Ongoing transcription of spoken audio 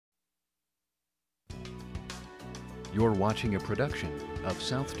You're watching a production of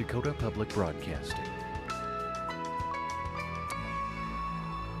South Dakota Public Broadcasting.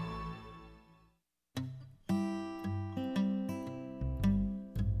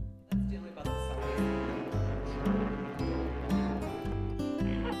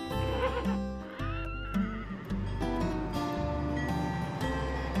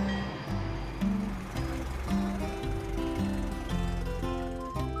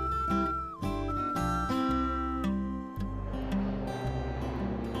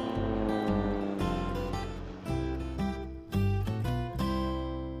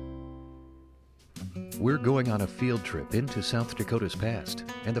 We're going on a field trip into South Dakota's past,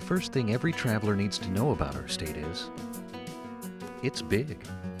 and the first thing every traveler needs to know about our state is, it's big.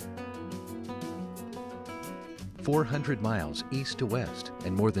 400 miles east to west,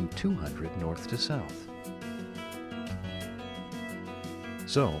 and more than 200 north to south.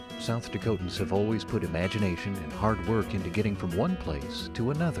 So, South Dakotans have always put imagination and hard work into getting from one place to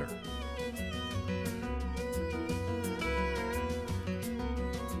another.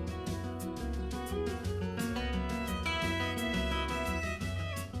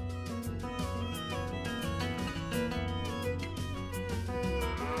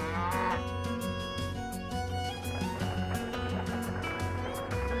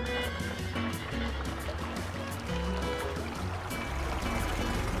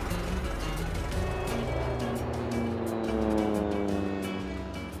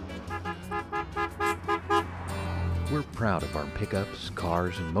 We're proud of our pickups,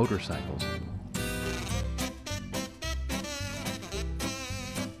 cars, and motorcycles.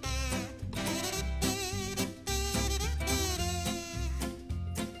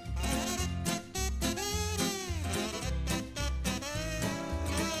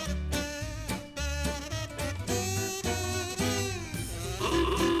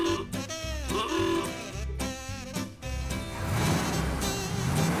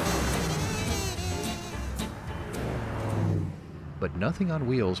 But nothing on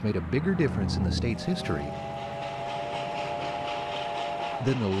wheels made a bigger difference in the state's history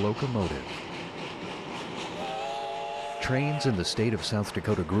than the locomotive. Trains in the state of South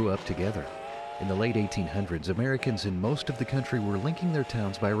Dakota grew up together. In the late 1800s, Americans in most of the country were linking their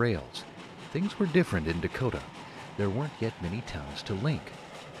towns by rails. Things were different in Dakota. There weren't yet many towns to link.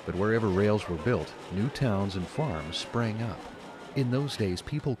 But wherever rails were built, new towns and farms sprang up. In those days,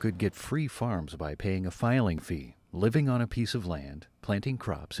 people could get free farms by paying a filing fee, living on a piece of land, planting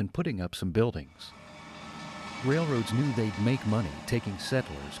crops, and putting up some buildings. Railroads knew they'd make money taking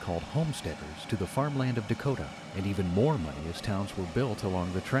settlers called homesteaders to the farmland of Dakota, and even more money as towns were built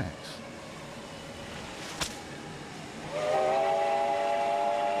along the tracks.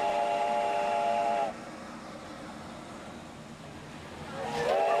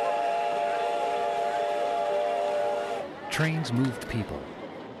 Trains moved people,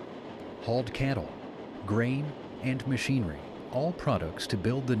 hauled cattle, grain, and machinery, all products to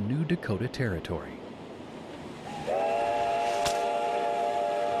build the new Dakota Territory.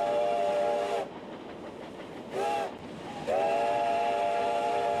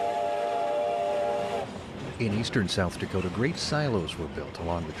 In eastern South Dakota, great silos were built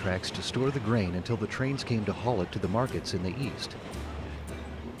along the tracks to store the grain until the trains came to haul it to the markets in the east.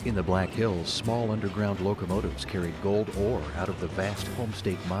 In the Black Hills, small underground locomotives carried gold ore out of the vast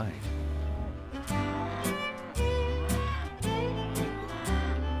Homestake mine.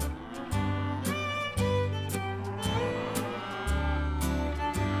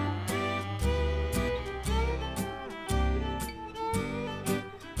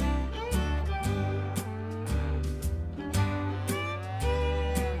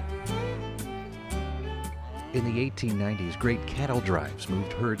 In the 1890s, great cattle drives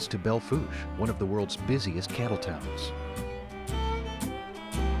moved herds to Belle Fourche, one of the world's busiest cattle towns.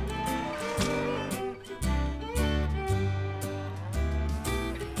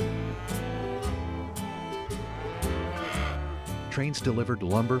 Trains delivered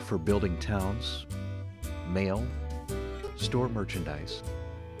lumber for building towns, mail, store merchandise,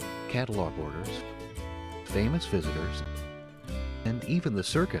 catalog orders, famous visitors, and even the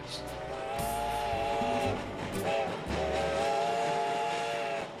circus.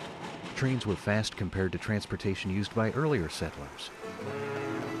 Trains were fast compared to transportation used by earlier settlers.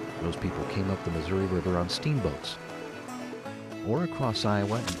 Those people came up the Missouri River on steamboats, or across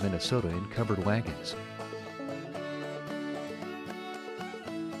Iowa and Minnesota in covered wagons.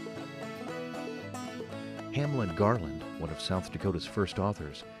 Hamlin Garland, one of South Dakota's first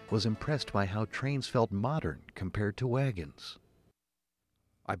authors, was impressed by how trains felt modern compared to wagons.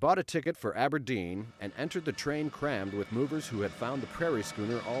 I bought a ticket for Aberdeen and entered the train crammed with movers who had found the prairie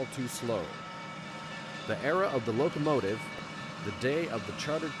schooner all too slow. The era of the locomotive, the day of the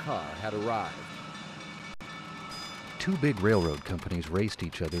chartered car, had arrived. Two big railroad companies raced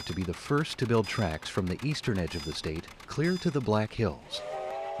each other to be the first to build tracks from the eastern edge of the state clear to the Black Hills.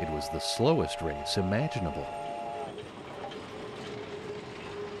 It was the slowest race imaginable.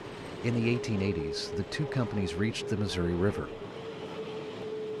 In the 1880s, the two companies reached the Missouri River.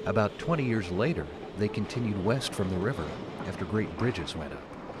 About 20 years later, they continued west from the river after great bridges went up.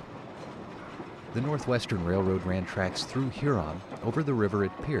 The Northwestern Railroad ran tracks through Huron, over the river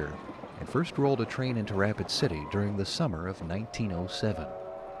at Pierre, and first rolled a train into Rapid City during the summer of 1907.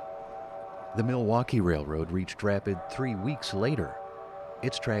 The Milwaukee Railroad reached Rapid 3 weeks later.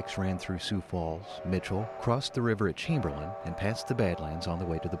 Its tracks ran through Sioux Falls, Mitchell, crossed the river at Chamberlain, and past the Badlands on the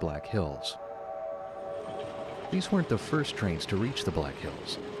way to the Black Hills. These weren't the first trains to reach the Black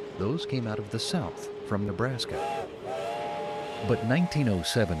Hills. Those came out of the south, from Nebraska. But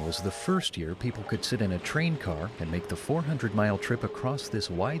 1907 was the first year people could sit in a train car and make the 400-mile trip across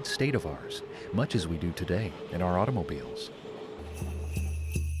this wide state of ours, much as we do today in our automobiles.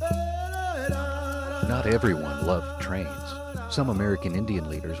 Not everyone loved trains. Some American Indian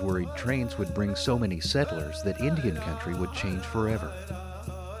leaders worried trains would bring so many settlers that Indian country would change forever.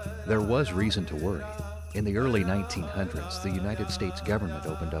 There was reason to worry. In the early 1900s, the United States government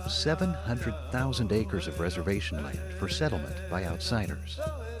opened up 700,000 acres of reservation land for settlement by outsiders.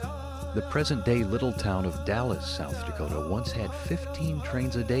 The present-day little town of Dallas, South Dakota, once had 15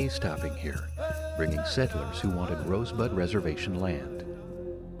 trains a day stopping here, bringing settlers who wanted Rosebud Reservation land.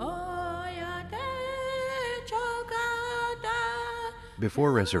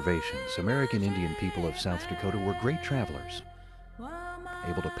 Before reservations, American Indian people of South Dakota were great travelers,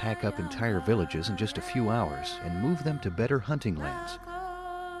 able to pack up entire villages in just a few hours and move them to better hunting lands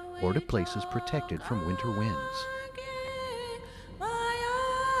or to places protected from winter winds.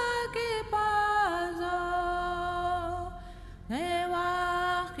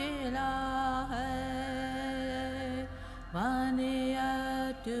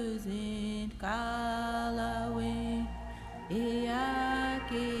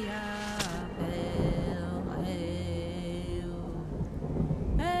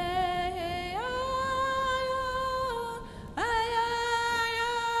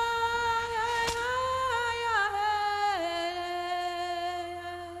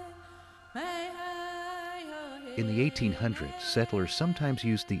 In the 1800s, settlers sometimes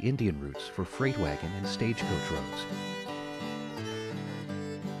used the Indian routes for freight wagon and stagecoach roads.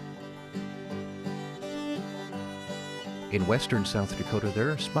 In western South Dakota, there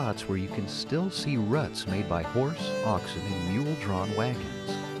are spots where you can still see ruts made by horse, oxen, and mule-drawn wagons.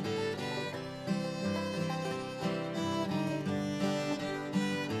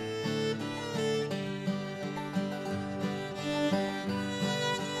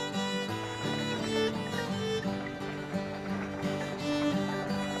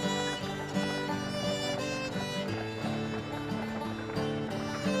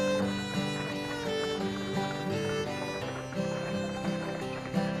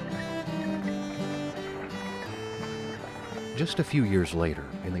 Just a few years later,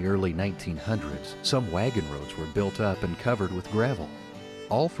 in the early 1900s, some wagon roads were built up and covered with gravel,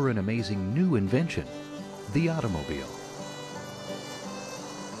 all for an amazing new invention, the automobile.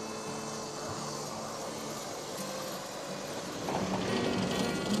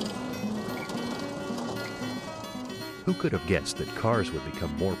 Who could have guessed that cars would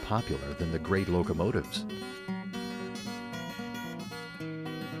become more popular than the great locomotives?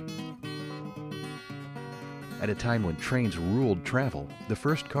 At a time when trains ruled travel, the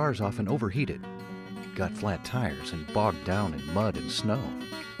first cars often overheated, got flat tires, and bogged down in mud and snow.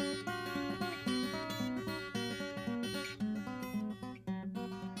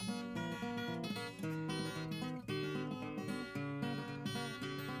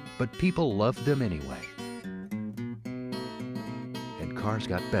 But people loved them anyway. And cars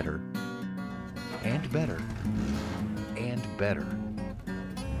got better, and better, and better.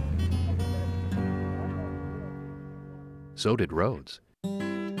 So did roads. A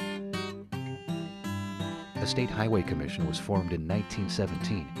state highway commission was formed in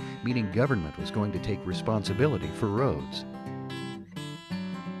 1917, meaning government was going to take responsibility for roads.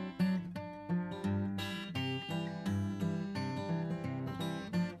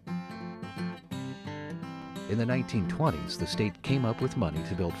 In the 1920s, the state came up with money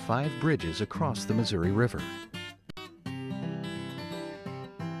to build 5 bridges across the Missouri River.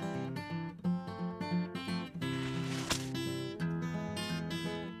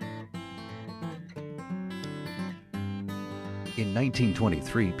 In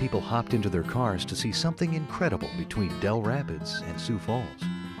 1923, people hopped into their cars to see something incredible between Dell Rapids and Sioux Falls.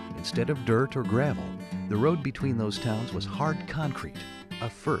 Instead of dirt or gravel, The road between those towns was hard concrete, a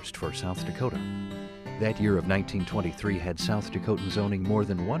first for South Dakota. That year of 1923 had South Dakotans owning more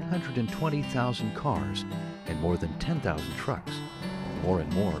than 120,000 cars and more than 10,000 trucks. More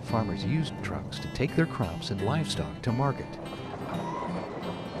and more farmers used trucks to take their crops and livestock to market.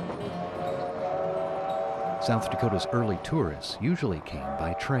 South Dakota's early tourists usually came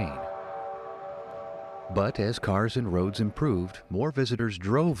by train. But as cars and roads improved, more visitors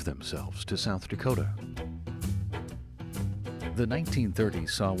drove themselves to South Dakota. The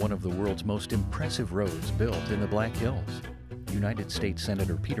 1930s saw one of the world's most impressive roads built in the Black Hills. United States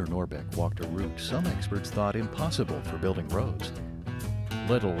Senator Peter Norbeck walked a route some experts thought impossible for building roads,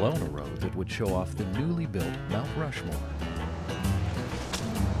 let alone a road that would show off the newly built Mount Rushmore.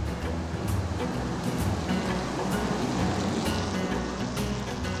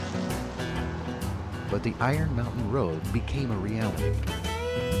 But the Iron Mountain Road became a reality.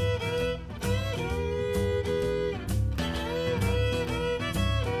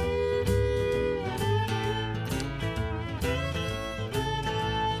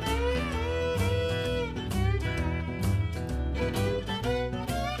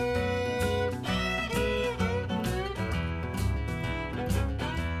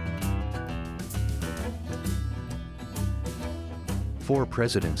 Four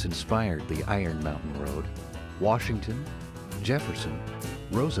presidents inspired the Iron Mountain Road: Washington, Jefferson,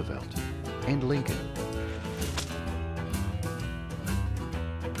 Roosevelt, and Lincoln.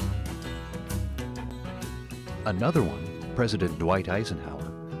 Another one, President Dwight Eisenhower,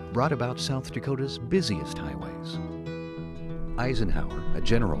 brought about South Dakota's busiest highways. Eisenhower, a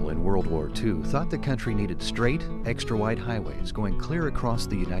general in World War II, thought the country needed straight, extra-wide highways going clear across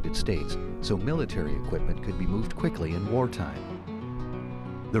the United States so military equipment could be moved quickly in wartime.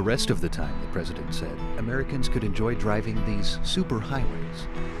 The rest of the time, the president said, Americans could enjoy driving these superhighways.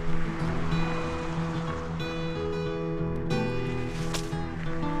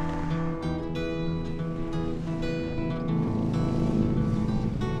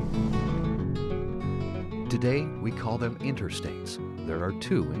 Today, we call them interstates. There are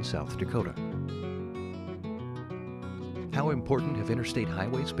two in South Dakota. How important have interstate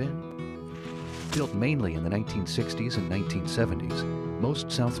highways been? Built mainly in the 1960s and 1970s,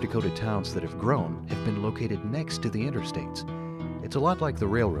 most South Dakota towns that have grown have been located next to the interstates. It's a lot like the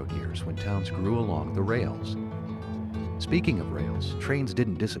railroad years when towns grew along the rails. Speaking of rails, trains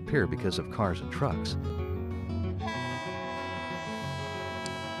didn't disappear because of cars and trucks.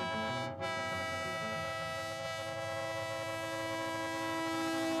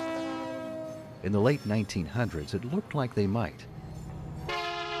 In the late 1900s, it looked like they might.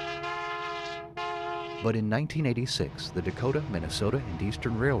 But in 1986, the Dakota, Minnesota, and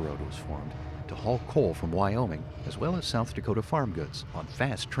Eastern Railroad was formed to haul coal from Wyoming, as well as South Dakota farm goods, on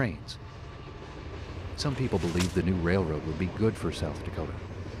fast trains. Some people believed the new railroad would be good for South Dakota.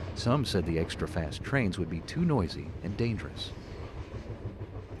 Some said the extra fast trains would be too noisy and dangerous.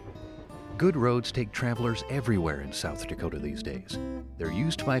 Good roads take travelers everywhere in South Dakota these days. They're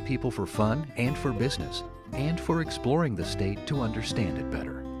used by people for fun and for business, and for exploring the state to understand it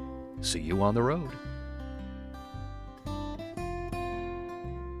better. See you on the road.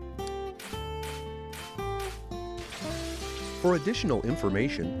 For additional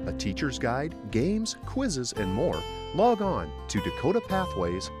information, a teacher's guide, games, quizzes, and more, log on to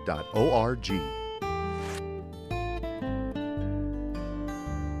dakotapathways.org.